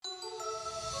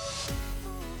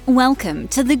Welcome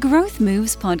to the Growth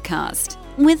Moves podcast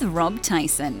with Rob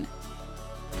Tyson.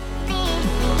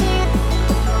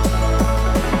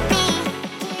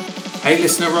 Hey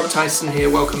listener, Rob Tyson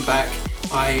here. Welcome back.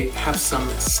 I have some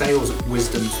sales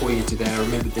wisdom for you today. I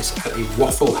remembered this at a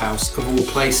Waffle House of all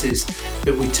places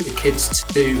that we took the kids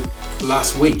to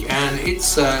last week, and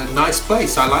it's a nice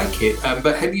place. I like it.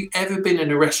 But have you ever been in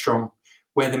a restaurant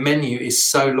where the menu is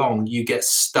so long you get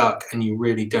stuck and you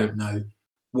really don't know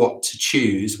what to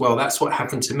choose? Well, that's what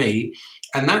happened to me,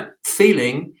 and that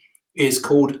feeling is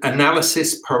called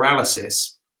analysis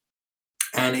paralysis,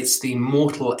 and it's the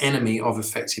mortal enemy of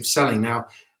effective selling. Now,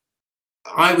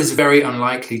 I was very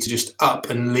unlikely to just up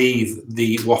and leave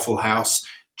the Waffle House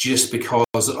just because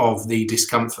of the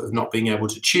discomfort of not being able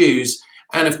to choose.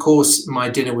 And of course, my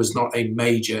dinner was not a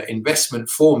major investment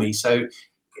for me, so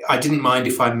I didn't mind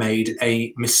if I made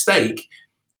a mistake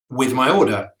with my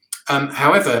order.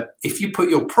 However, if you put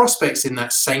your prospects in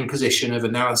that same position of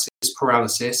analysis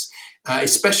paralysis,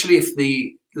 especially if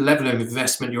the level of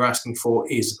investment you're asking for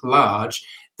is large,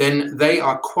 then they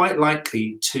are quite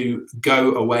likely to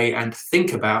go away and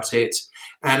think about it.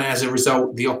 And as a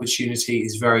result, the opportunity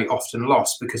is very often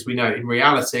lost, because we know in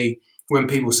reality, when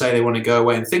people say they want to go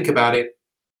away and think about it,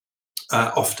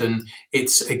 often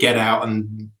it's a get out,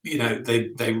 and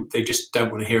they just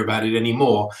don't want to hear about it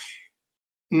anymore.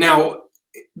 Now,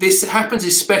 this happens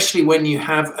especially when you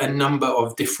have a number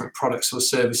of different products or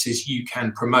services you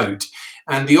can promote.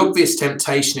 And the obvious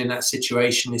temptation in that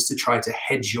situation is to try to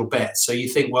hedge your bet. So you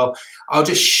think, well, I'll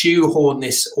just shoehorn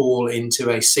this all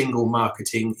into a single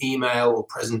marketing email or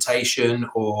presentation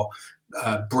or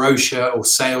brochure or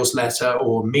sales letter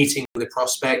or meeting with a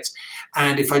prospect.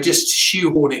 And if I just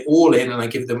shoehorn it all in and I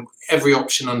give them every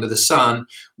option under the sun,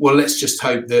 well, let's just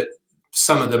hope that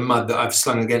some of the mud that I've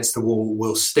slung against the wall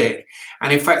will stick.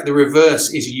 And in fact, the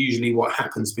reverse is usually what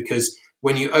happens, because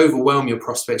when you overwhelm your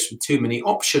prospects with too many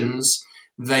options,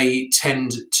 they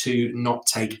tend to not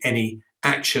take any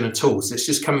action at all. So it's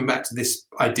just coming back to this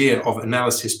idea of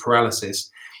analysis paralysis.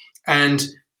 And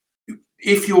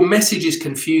if your message is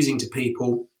confusing to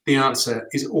people, the answer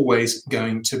is always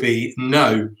going to be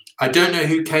no. I don't know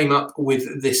who came up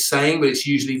with this saying, but it's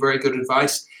usually very good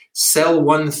advice. Sell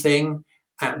one thing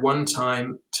at one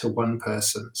time to one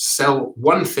person. Sell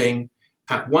one thing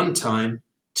at one time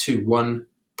to one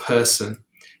person.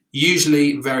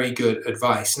 Usually very good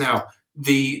advice. Now,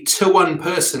 the to one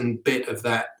person bit of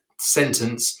that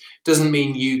sentence doesn't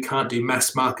mean you can't do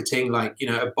mass marketing, like,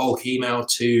 a bulk email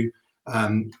to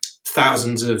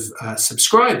thousands of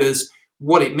subscribers.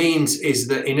 What it means is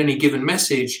that in any given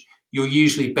message, you're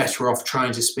usually better off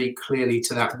trying to speak clearly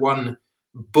to that one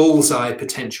bullseye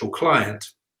potential client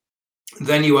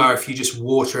than you are if you just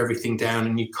water everything down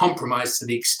and you compromise to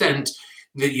the extent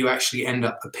that you actually end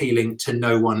up appealing to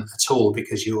no one at all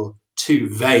because you're too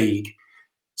vague.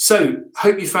 So,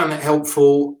 hope you found that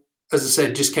helpful. As I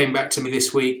said, just came back to me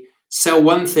this week. Sell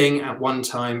one thing at one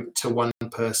time to one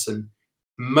person.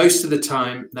 Most of the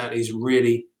time, that is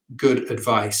really good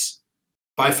advice.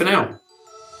 Bye for now.